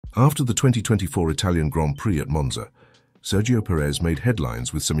After the 2024 Italian Grand Prix at Monza, Sergio Perez made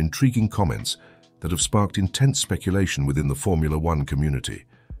headlines with some intriguing comments that have sparked intense speculation within the Formula One community.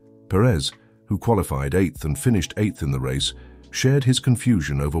 Perez, who qualified 8th and finished 8th in the race, shared his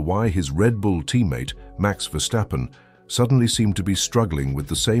confusion over why his Red Bull teammate, Max Verstappen, suddenly seemed to be struggling with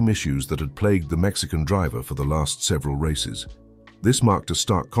the same issues that had plagued the Mexican driver for the last several races. This marked a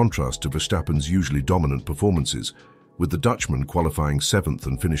stark contrast to Verstappen's usually dominant performances, with the Dutchman qualifying 7th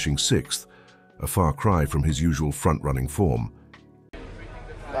and finishing 6th, a far cry from his usual front-running form.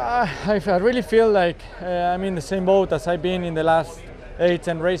 I really feel like I'm in the same boat as I've been in the last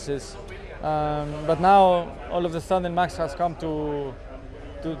 8-10 races. But now, all of a sudden, Max has come to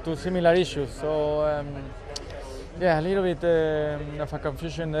similar issues. So, yeah, a little bit of a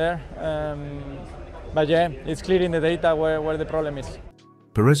confusion there. But yeah, it's clear in the data where the problem is.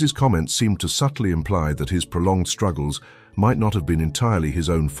 Perez's comments seemed to subtly imply that his prolonged struggles might not have been entirely his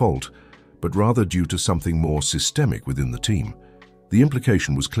own fault, but rather due to something more systemic within the team. The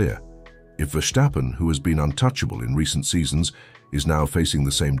implication was clear. If Verstappen, who has been untouchable in recent seasons, is now facing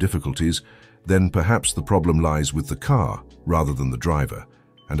the same difficulties, then perhaps the problem lies with the car rather than the driver,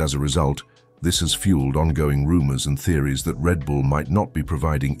 and as a result, this has fueled ongoing rumors and theories that Red Bull might not be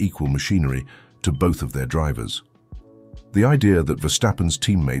providing equal machinery to both of their drivers. The idea that Verstappen's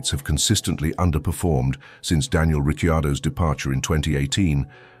teammates have consistently underperformed since Daniel Ricciardo's departure in 2018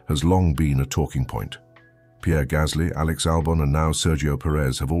 has long been a talking point. Pierre Gasly, Alex Albon and now Sergio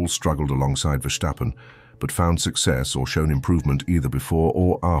Perez have all struggled alongside Verstappen, but found success or shown improvement either before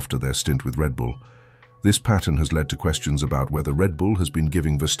or after their stint with Red Bull. This pattern has led to questions about whether Red Bull has been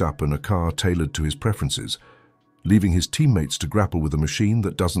giving Verstappen a car tailored to his preferences, leaving his teammates to grapple with a machine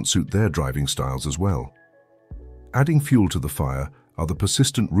that doesn't suit their driving styles as well. Adding fuel to the fire are the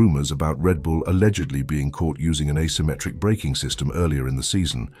persistent rumors about Red Bull allegedly being caught using an asymmetric braking system earlier in the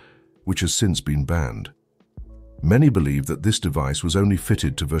season, which has since been banned. Many believe that this device was only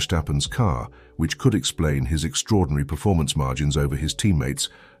fitted to Verstappen's car, which could explain his extraordinary performance margins over his teammates,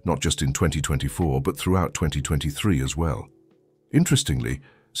 not just in 2024 but throughout 2023 as well. Interestingly,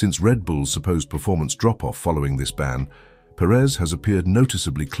 since Red Bull's supposed performance drop-off following this ban, Perez has appeared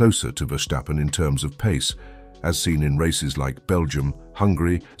noticeably closer to Verstappen in terms of pace, as seen in races like Belgium,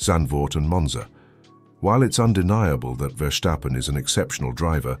 Hungary, Zandvoort and Monza. While it's undeniable that Verstappen is an exceptional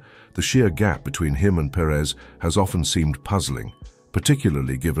driver, the sheer gap between him and Perez has often seemed puzzling,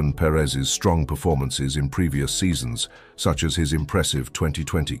 particularly given Perez's strong performances in previous seasons, such as his impressive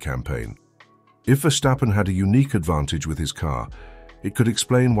 2020 campaign. If Verstappen had a unique advantage with his car, it could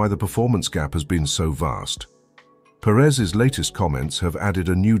explain why the performance gap has been so vast. Perez's latest comments have added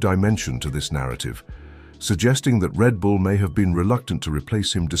a new dimension to this narrative, suggesting that Red Bull may have been reluctant to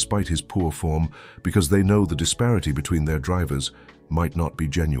replace him despite his poor form because they know the disparity between their drivers might not be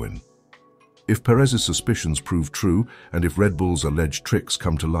genuine. If Perez's suspicions prove true, and if Red Bull's alleged tricks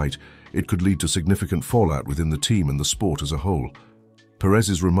come to light, it could lead to significant fallout within the team and the sport as a whole.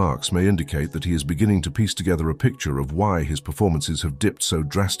 Perez's remarks may indicate that he is beginning to piece together a picture of why his performances have dipped so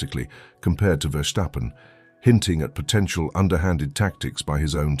drastically compared to Verstappen, hinting at potential underhanded tactics by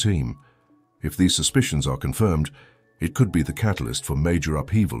his own team. If these suspicions are confirmed, it could be the catalyst for major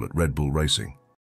upheaval at Red Bull Racing.